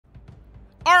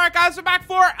Alright guys, we're back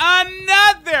for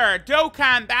another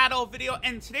Dokkan battle video,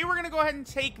 and today we're going to go ahead and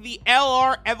take the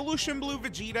LR Evolution Blue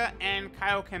Vegeta and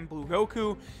Kaioken Blue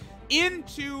Goku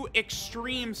into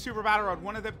Extreme Super Battle Road,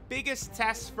 one of the biggest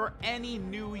tests for any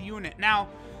new unit. Now,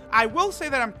 I will say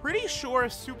that I'm pretty sure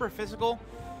Super Physical,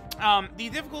 the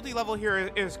difficulty level here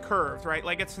is curved, right?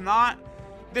 Like, this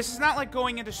is not like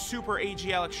going into Super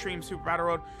AGL Extreme Super Battle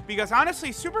Road, because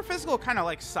honestly, Super Physical kind of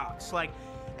like sucks. Like,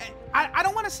 I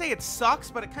don't want to say it sucks,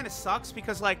 but it kind of sucks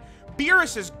because, like,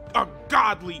 Beerus is a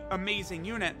godly, amazing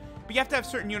unit, but you have to have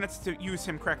certain units to use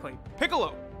him correctly.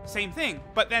 Piccolo, same thing,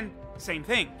 but then same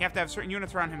thing. You have to have certain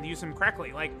units around him to use him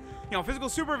correctly. Like, you know, Physical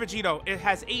Super Vegito, it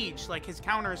has aged. Like, his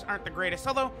counters aren't the greatest,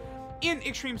 although in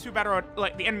Extreme Super Battle Road,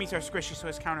 like, the enemies are squishy, so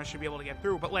his counters should be able to get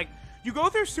through. But, like, you go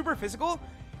through Super Physical,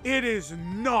 it is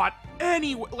not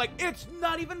like, it's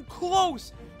not even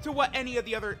close to what any of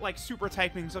the other, like, super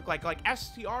typings look like. Like,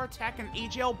 STR, Tech, and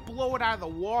AGL blow it out of the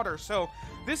water. So,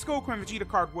 this Goku and Vegeta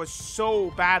card was so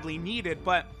badly needed.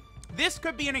 But this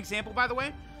could be an example, by the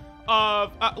way,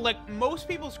 of, like, most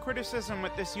people's criticism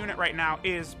with this unit right now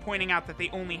is pointing out that they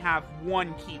only have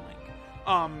one key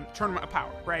link, Tournament of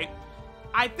Power, right?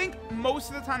 I think most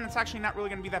of the time that's actually not really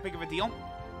going to be that big of a deal.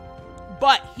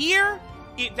 But here,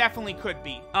 it definitely could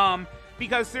be.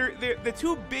 Because the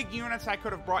two big units I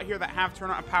could have brought here that have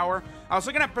Tournament of Power, I was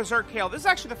looking at Berserk Kale. This is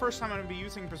actually the first time I'm going to be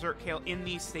using Berserk Kale in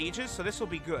these stages, so this will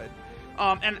be good.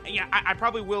 And yeah, I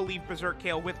probably will leave Berserk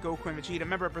Kale with Goku and Vegeta.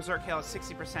 Remember, Berserk Kale has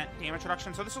 60% damage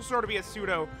reduction, so this will sort of be a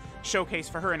pseudo showcase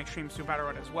for her in Extreme Super Battle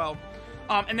Road as well.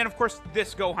 And then, of course,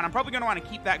 this Gohan. I'm probably going to want to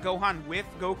keep that Gohan with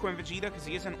Goku and Vegeta because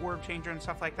he is an orb changer and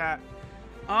stuff like that.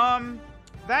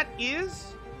 That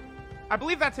is... I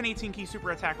believe that's an 18-key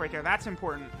super attack right there. That's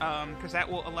important, because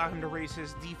that will allow him to raise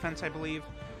his defense, I believe.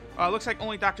 Looks like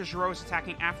only Dr. Gero is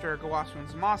attacking after Gowasu and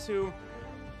Zamasu.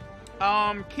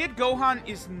 Kid Gohan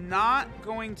is not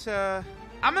going to...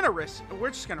 We're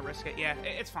just going to risk it. Yeah,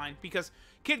 it's fine, because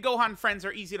Kid Gohan friends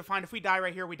are easy to find. If we die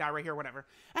right here, we die right here, whatever.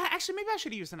 Actually, maybe I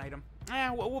should use an item.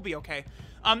 We'll be okay.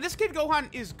 This Kid Gohan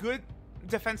is good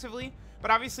defensively, but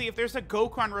obviously, if there's a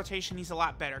Goku on rotation, he's a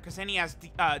lot better, because then he has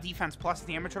defense plus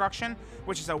damage reduction,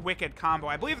 which is a wicked combo.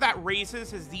 I believe that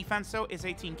raises his defense, though, is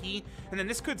 18 key, and then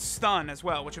this could stun as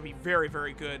well, which would be very,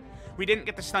 very good. We didn't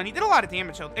get the stun. He did a lot of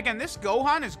damage, though. Again, this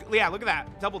Gohan is... Yeah, look at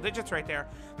that. Double digits right there.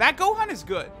 That Gohan is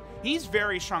good. He's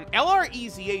very strong. LR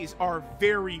EZAs are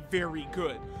very, very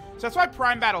good. So that's why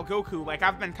Prime Battle Goku, like,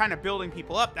 I've been kind of building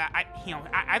people up that,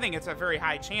 I think it's a very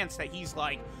high chance that he's,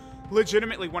 like,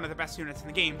 legitimately one of the best units in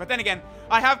the game. But then again,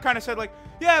 I have kind of said, like,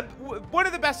 yeah, one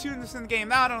of the best units in the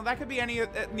game. I don't know, that could be any, you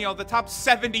know, the top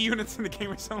 70 units in the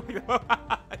game or something like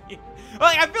that.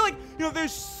 Like, I feel like, you know,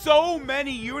 there's so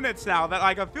many units now that,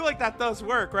 like, I feel like that does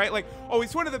work, right? Like, oh,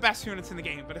 he's one of the best units in the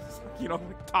game, but it's, you know,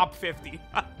 like, top 50.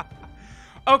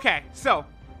 Okay, so,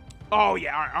 oh,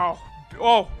 yeah, all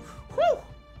right, whew.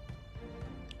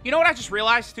 You know what I just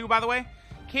realized, too, by the way?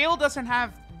 Kale doesn't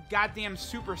have goddamn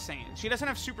Super Saiyan. She doesn't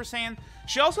have Super Saiyan.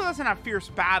 She also doesn't have Fierce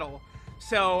Battle.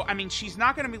 So, I mean, she's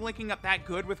not going to be linking up that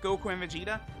good with Goku and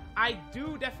Vegeta. I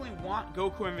do definitely want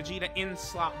Goku and Vegeta in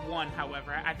slot 1,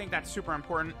 however. I think that's super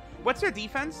important. What's their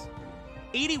defense?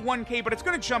 81k, but it's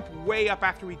going to jump way up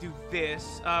after we do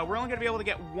this. We're only going to be able to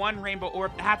get one Rainbow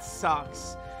Orb. That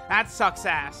sucks. That sucks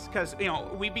ass, because, you know,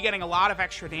 we'd be getting a lot of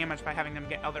extra damage by having them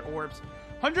get other orbs.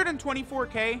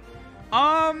 124k.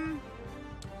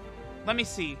 Let me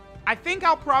see. I think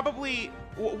I'll probably...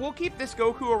 We'll keep this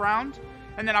Goku around,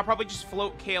 and then I'll probably just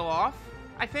float Kale off,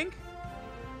 I think.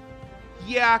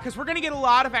 Yeah, because we're going to get a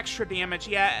lot of extra damage.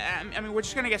 Yeah, I mean, we're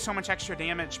just going to get so much extra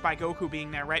damage by Goku being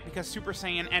there, right? Because Super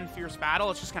Saiyan and Fierce Battle,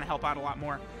 it's just going to help out a lot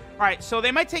more. All right, so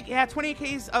they might take... Yeah,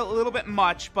 28k is a little bit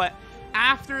much, but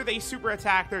after they super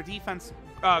attack, their defense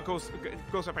goes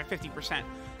up by 50%.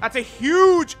 That's a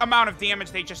huge amount of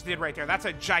damage they just did right there. That's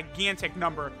a gigantic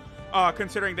number.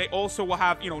 Considering they also will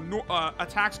have, you know,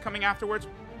 attacks coming afterwards.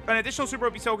 An additional super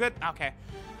would be so good. Okay.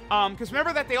 Because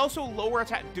remember that they also lower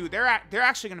attack. Dude, they're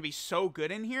actually going to be so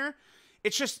good in here.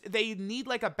 It's just they need,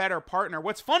 like, a better partner.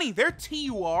 What's funny, their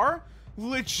TUR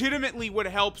legitimately would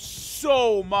help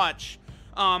so much.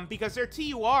 Because their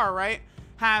TUR, right,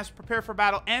 has Prepare for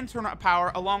Battle and Tournament of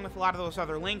Power, along with a lot of those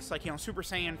other links, like, you know, Super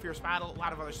Saiyan, Fierce Battle, a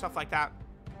lot of other stuff like that.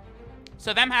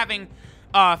 So them having...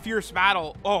 Fierce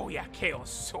Battle. Oh, yeah, Kale is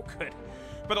so good.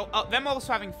 But them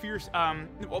also having Fierce,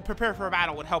 well, Prepare for a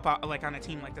Battle would help out, like, on a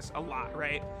team like this a lot,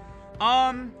 right?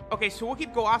 Okay, so we'll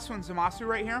keep Gowasu and Zamasu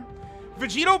right here.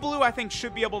 Vegito Blue, I think,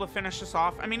 should be able to finish this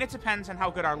off. I mean, it depends on how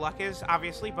good our luck is,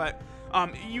 obviously, but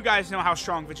you guys know how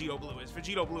strong Vegito Blue is.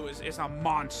 Vegito Blue is a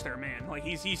monster, man. Like,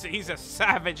 he's a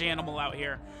savage animal out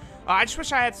here. I just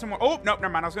wish I had some more. Oh, nope, never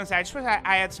mind. I was going to say, I just wish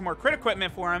I had some more crit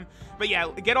equipment for him. But yeah,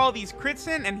 get all these crits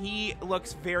in, and he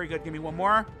looks very good. Give me one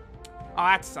more. Oh,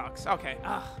 that sucks. Okay.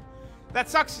 Ugh. That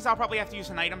sucks because I'll probably have to use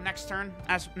an item next turn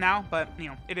as now, but, you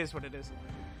know, it is what it is.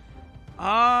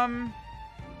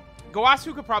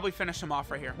 Gowasu could probably finish him off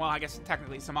right here. Well, I guess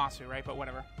technically it's Zamasu, right? But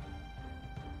whatever.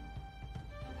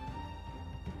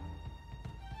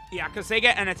 Yeah, because they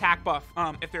get an attack buff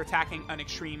if they're attacking an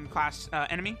extreme class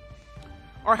enemy.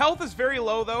 Our health is very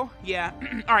low, though. Yeah.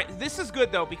 All right, this is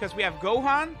good, though, because we have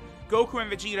Gohan, Goku,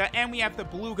 and Vegeta, and we have the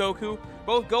Blue Goku.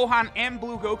 Both Gohan and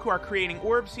Blue Goku are creating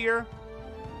orbs here.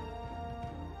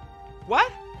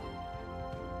 What?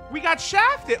 We got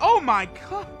shafted. Oh, my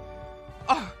God.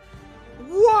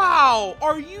 Wow.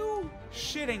 Are you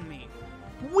shitting me?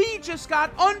 We just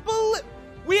got unbelievable.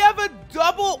 We have a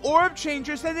double orb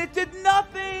changers, and it did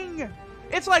nothing.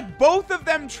 It's like both of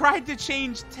them tried to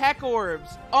change tech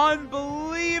orbs.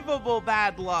 Unbelievable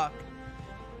bad luck.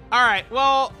 All right,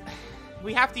 well,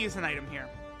 we have to use an item here.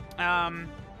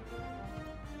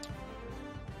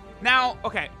 Now,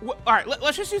 okay. All right,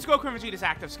 let's just use Goku and Vegeta's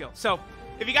active skill. So,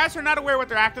 if you guys are not aware what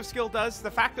their active skill does,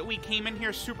 the fact that we came in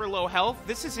here super low health,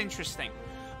 this is interesting.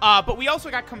 But we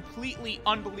also got completely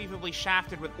unbelievably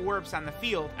shafted with orbs on the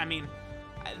field. I mean,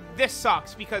 this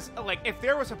sucks because, like, if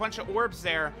there was a bunch of orbs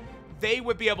there, they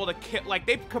would be able to kill, like,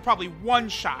 they could probably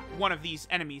one-shot one of these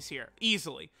enemies here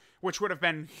easily, which would have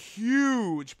been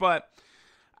huge, but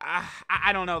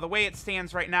I don't know. The way it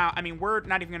stands right now, I mean, we're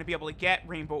not even going to be able to get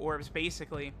rainbow orbs,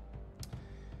 basically.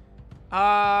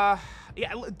 Yeah,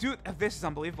 dude, this is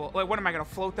unbelievable. Like, what am I going to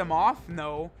float them off?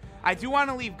 No. I do want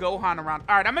to leave Gohan around.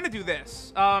 All right, I'm going to do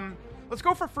this. Let's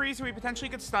go for Frieza. We potentially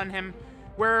could stun him.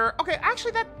 Okay,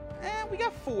 actually, we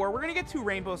got 4. We're going to get 2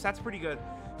 rainbows. That's pretty good.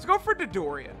 Let's go for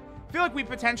Dodoria. I feel like we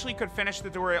potentially could finish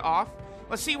Dodoria off.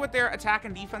 Let's see what their attack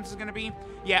and defense is going to be.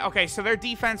 Yeah, okay, so their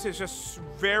defense is just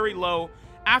very low.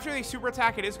 After they super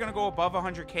attack, it is going to go above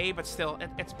 100k, but still,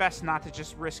 it's best not to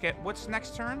just risk it. What's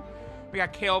next turn? We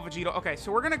got Kale, Vegeta. Okay,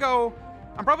 so we're going to go...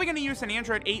 I'm probably going to use an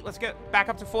Android 8. Let's get back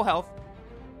up to full health.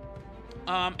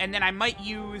 And then I might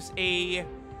use a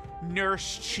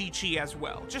Nurse Chi-Chi as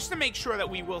well, just to make sure that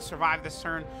we will survive this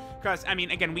turn. Because, I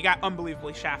mean, again, we got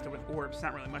unbelievably shafted with orbs.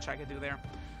 Not really much I could do there.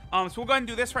 So we'll go ahead and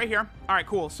do this right here. All right,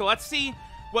 cool. So let's see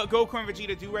what Goku and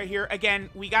Vegeta do right here. Again,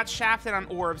 we got shafted on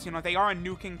orbs. You know, they are a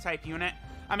nuking type unit.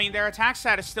 I mean, their attack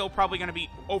stat is still probably going to be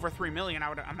over 3 million, I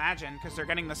would imagine, because they're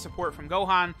getting the support from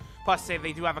Gohan. Plus,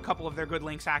 they do have a couple of their good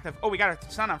links active. Oh, we got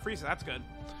a stun on Frieza. That's good.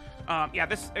 Yeah,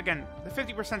 this, again, the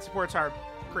 50% supports are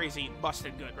crazy,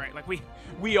 busted good, right? Like,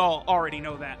 we all already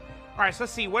know that. All right, so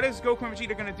let's see. What is Goku and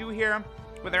Vegeta going to do here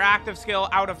with their active skill,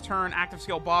 out of turn, active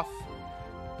skill buff?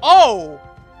 Oh!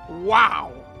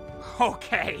 Wow.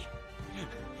 Okay.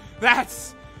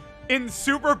 That's in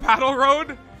Super Battle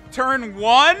Road, turn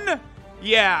 1?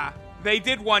 Yeah, they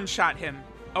did one-shot him.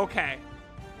 Okay.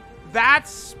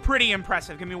 That's pretty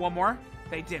impressive. Give me one more.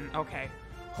 They didn't. Okay.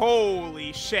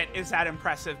 Holy shit, is that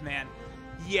impressive, man.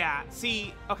 Yeah,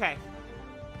 see, okay.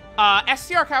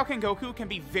 STR Kaioken Goku can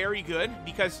be very good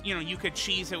because, you know, you could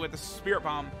cheese it with the Spirit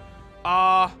Bomb.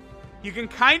 You can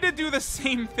kind of do the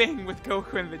same thing with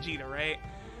Goku and Vegeta, right?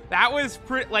 That was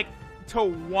pretty, like, to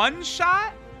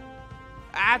one-shot?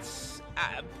 That's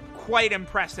quite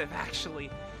impressive, actually.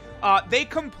 They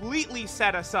completely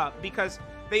set us up because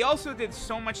they also did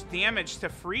so much damage to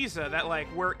Frieza that, like,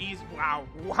 we're easy.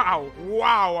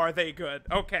 Wow, are they good?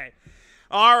 Okay.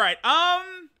 All right.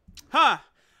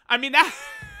 I mean, that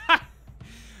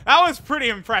that was pretty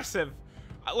impressive.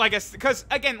 Like, because,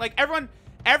 again, like,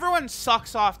 everyone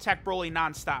sucks off Tech Broly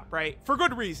nonstop, right? For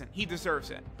good reason. He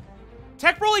deserves it.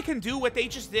 Tech Broly can do what they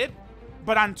just did,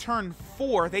 but on turn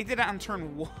 4, they did it on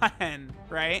turn 1,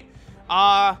 right?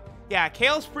 Yeah,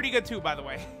 Kale's pretty good too, by the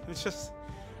way. It's just,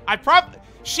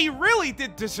 she really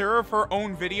did deserve her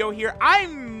own video here. I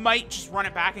might just run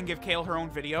it back and give Kale her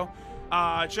own video,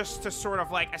 just to sort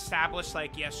of, like, establish,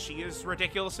 like, yes, she is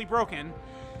ridiculously broken.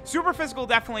 Super physical,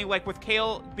 definitely, like, with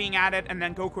Kale being added, and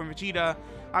then Goku and Vegeta,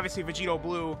 obviously Vegito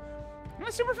Blue.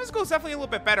 Super physical is definitely a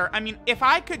little bit better. I mean, if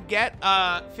I could get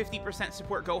 50%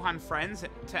 support Gohan friends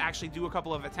to actually do a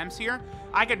couple of attempts here,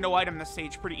 I could no-item this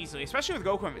stage pretty easily, especially with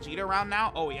Goku and Vegeta around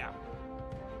now. Oh, yeah.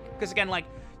 Because, again, like,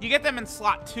 you get them in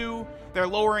slot 2, they're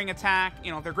lowering attack,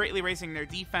 you know, they're greatly raising their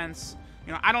defense.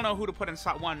 You know, I don't know who to put in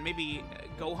slot 1. Maybe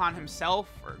Gohan himself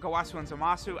or Gowasu and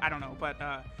Zamasu. I don't know, but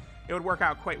it would work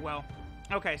out quite well.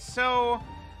 Okay, so...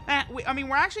 I mean,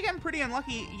 we're actually getting pretty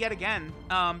unlucky yet again,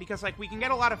 because, like, we can get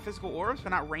a lot of physical orbs, but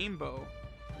not rainbow.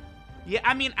 Yeah,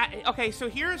 I mean, okay, so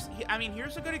here's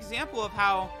a good example of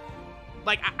how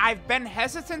like, I've been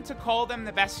hesitant to call them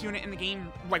the best unit in the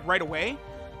game, like, right away,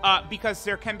 because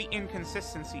there can be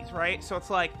inconsistencies, right? So it's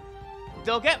like,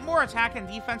 they'll get more attack and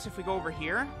defense if we go over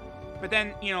here, but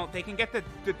then, you know, they can get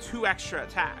the 2 extra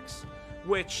attacks,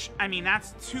 which, I mean,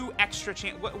 that's 2 extra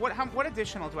what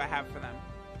additional do I have for them?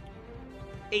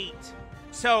 8.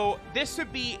 So this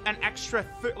would be an extra,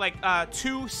 2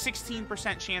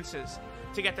 16% chances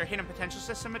to get their hidden potential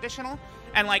system additional.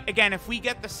 And, like, again, if we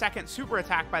get the 2nd super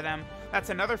attack by them, that's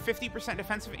another 50%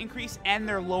 defensive increase, and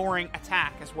they're lowering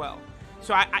attack as well.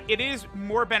 So it is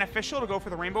more beneficial to go for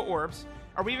the rainbow orbs.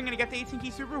 Are we even going to get the 18 key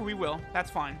super? We will.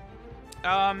 That's fine.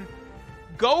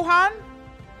 Gohan.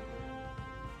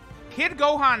 Kid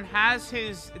Gohan has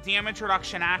his damage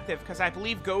reduction active because I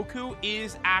believe Goku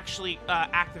is actually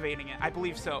activating it. I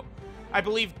believe so. I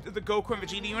believe the Goku and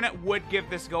Vegeta unit would give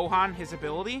this Gohan his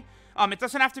ability. It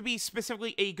doesn't have to be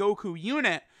specifically a Goku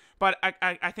unit, but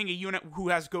I think a unit who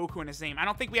has Goku in his name. I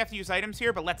don't think we have to use items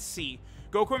here, but let's see.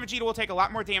 Goku and Vegeta will take a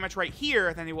lot more damage right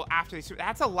here than they will after these.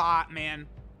 That's a lot, man.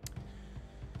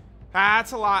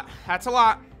 That's a lot. That's a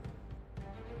lot.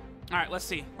 All right, let's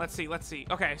see. Let's see. Let's see.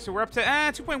 Okay, so we're up to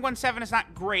 2.17 is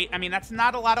not great. I mean, that's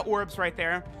not a lot of orbs right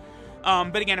there.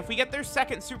 But again, if we get their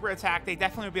 2nd super attack, they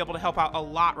definitely will be able to help out a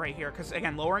lot right here. Because,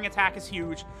 again, lowering attack is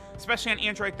huge, especially on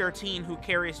Android 13, who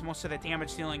carries most of the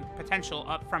damage dealing potential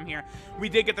up from here. We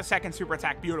did get the 2nd super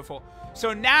attack. Beautiful.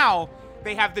 So now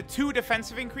they have the 2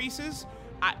 defensive increases.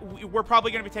 We're probably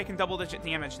going to be taking double-digit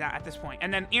damage now at this point.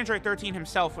 And then Android 13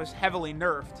 himself was heavily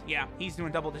nerfed. Yeah, he's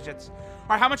doing double digits. All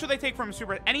right, how much will they take from a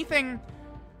super? Anything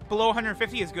below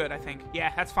 150 is good, I think.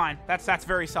 Yeah, that's fine. That's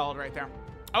very solid right there.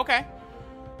 Okay.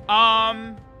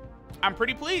 I'm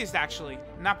pretty pleased, actually.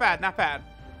 Not bad, not bad.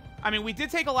 I mean, we did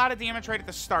take a lot of damage right at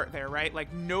the start there, right?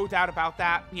 Like, no doubt about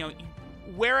that. You know,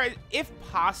 where, if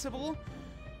possible,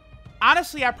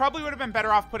 honestly, I probably would have been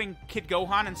better off putting Kid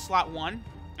Gohan in slot 1.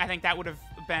 I think that would have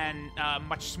been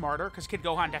much smarter, because Kid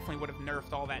Gohan definitely would have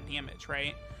nerfed all that damage,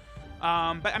 right?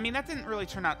 But, I mean, that didn't really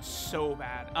turn out so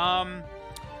bad.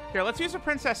 Here, let's use a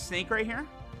Princess Snake right here.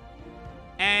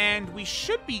 And we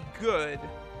should be good.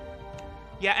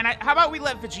 Yeah, and how about we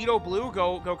let Vegito Blue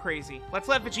go crazy? Let's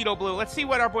let Vegito Blue. Let's see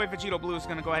what our boy Vegito Blue is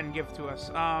going to go ahead and give to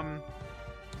us.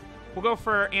 We'll go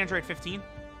for Android 15.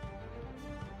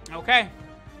 Okay.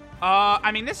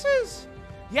 I mean, this is...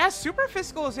 Yeah, Super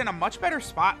Fiscal is in a much better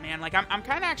spot, man. Like, I'm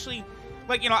kind of actually...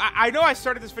 Like, you know, I know I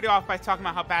started this video off by talking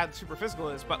about how bad Super Fiscal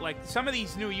is, but, like, some of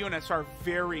these new units are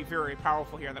very, very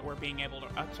powerful here that we're being able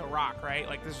to rock, right?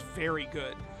 Like, this is very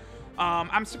good.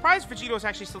 I'm surprised Vegito is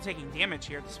actually still taking damage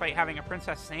here, despite having a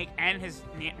Princess Snake and his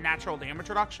natural damage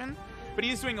reduction. But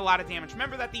he's doing a lot of damage.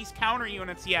 Remember that these counter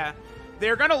units, yeah,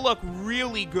 they're going to look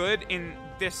really good in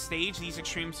this stage, these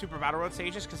Extreme Super Battle Road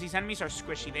stages, because these enemies are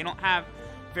squishy. They don't have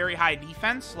very high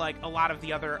defense like a lot of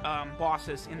the other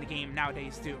bosses in the game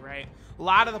nowadays do, right? A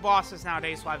lot of the bosses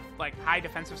nowadays will have, like, high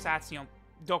defensive stats, you know,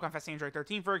 Dokkan Fest Android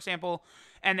 13, for example,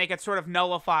 and they could sort of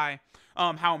nullify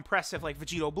how impressive, like,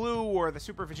 Vegito Blue or the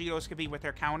Super Vegetos could be with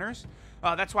their counters.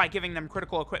 That's why giving them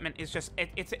critical equipment is just,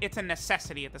 it's a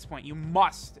necessity at this point. You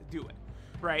must do it,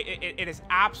 right? It is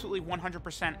absolutely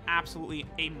 100% absolutely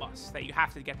a must that you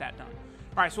have to get that done.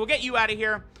 All right, so we'll get you out of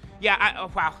here. Yeah,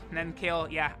 oh, wow, and then Kale,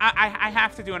 yeah. I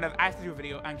have to do another, I have to do a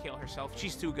video on Kale herself.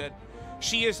 She's too good.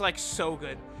 She is, like, so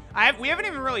good. We haven't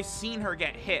even really seen her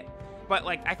get hit. But,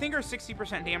 like, I think her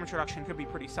 60% damage reduction could be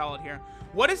pretty solid here.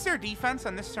 What is their defense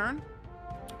on this turn?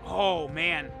 Oh,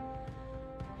 man.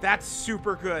 That's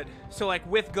super good. So, like,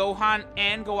 with Gohan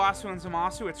and Gowasu and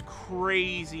Zamasu, it's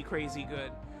crazy, crazy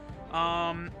good.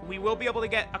 We will be able to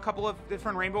get a couple of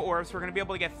different Rainbow Orbs. We're going to be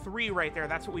able to get 3 right there.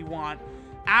 That's what we want.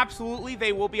 Absolutely,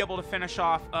 they will be able to finish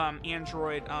off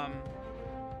Android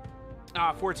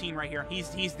 14 right here.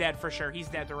 He's dead for sure. He's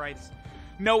dead to rights.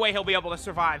 No way he'll be able to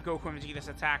survive Goku and Vegeta's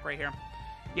attack right here.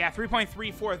 Yeah,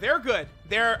 3.34. They're good.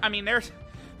 I mean, there's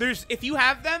if you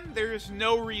have them, there's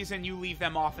no reason you leave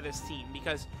them off of this team,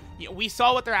 because, you know, we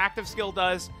saw what their active skill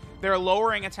does. They're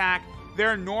lowering attack.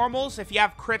 Their normals, if you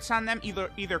have crits on them,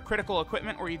 either critical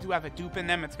equipment or you do have a dupe in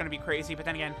them, it's going to be crazy. But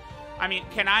then again, I mean,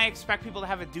 can I expect people to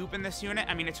have a dupe in this unit?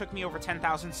 I mean, it took me over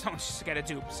 10,000 stones just to get a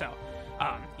dupe. So,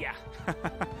 yeah.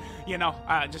 You know,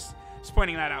 just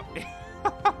pointing that out.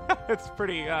 It's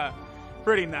pretty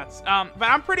nuts. But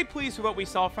I'm pretty pleased with what we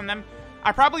saw from them.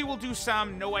 I probably will do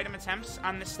some no-item attempts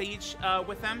on this stage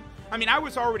with them. I mean, I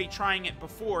was already trying it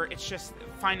before. It's just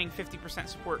finding 50%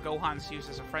 support Gohans to use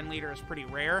as a friend leader is pretty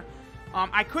rare.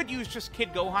 I could use just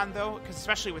Kid Gohan, though, because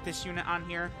especially with this unit on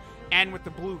here, and with the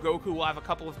blue Goku, we'll have a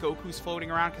couple of Gokus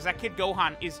floating around, because that Kid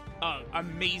Gohan is an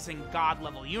amazing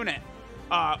God-level unit.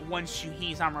 once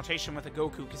he's on rotation with a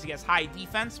Goku, because he has high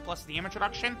defense plus the damage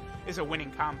reduction is a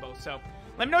winning combo. So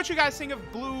let me know what you guys think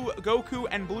of blue Goku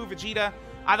and blue Vegeta.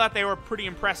 I thought they were pretty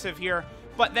impressive here.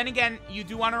 But then again, you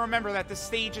do want to remember that this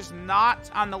stage is not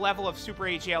on the level of Super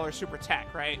AGL or Super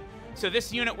Tech, right? So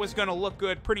this unit was going to look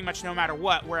good pretty much no matter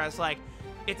what, whereas, like,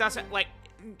 it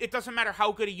doesn't matter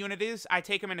how good a unit is. I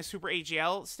take them in a Super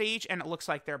AGL stage, and it looks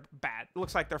like they're bad. It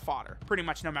looks like they're fodder, pretty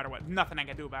much no matter what. Nothing I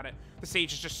can do about it. The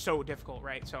stage is just so difficult,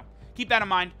 right? So keep that in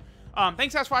mind.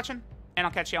 Thanks guys for watching, and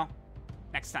I'll catch y'all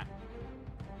next time.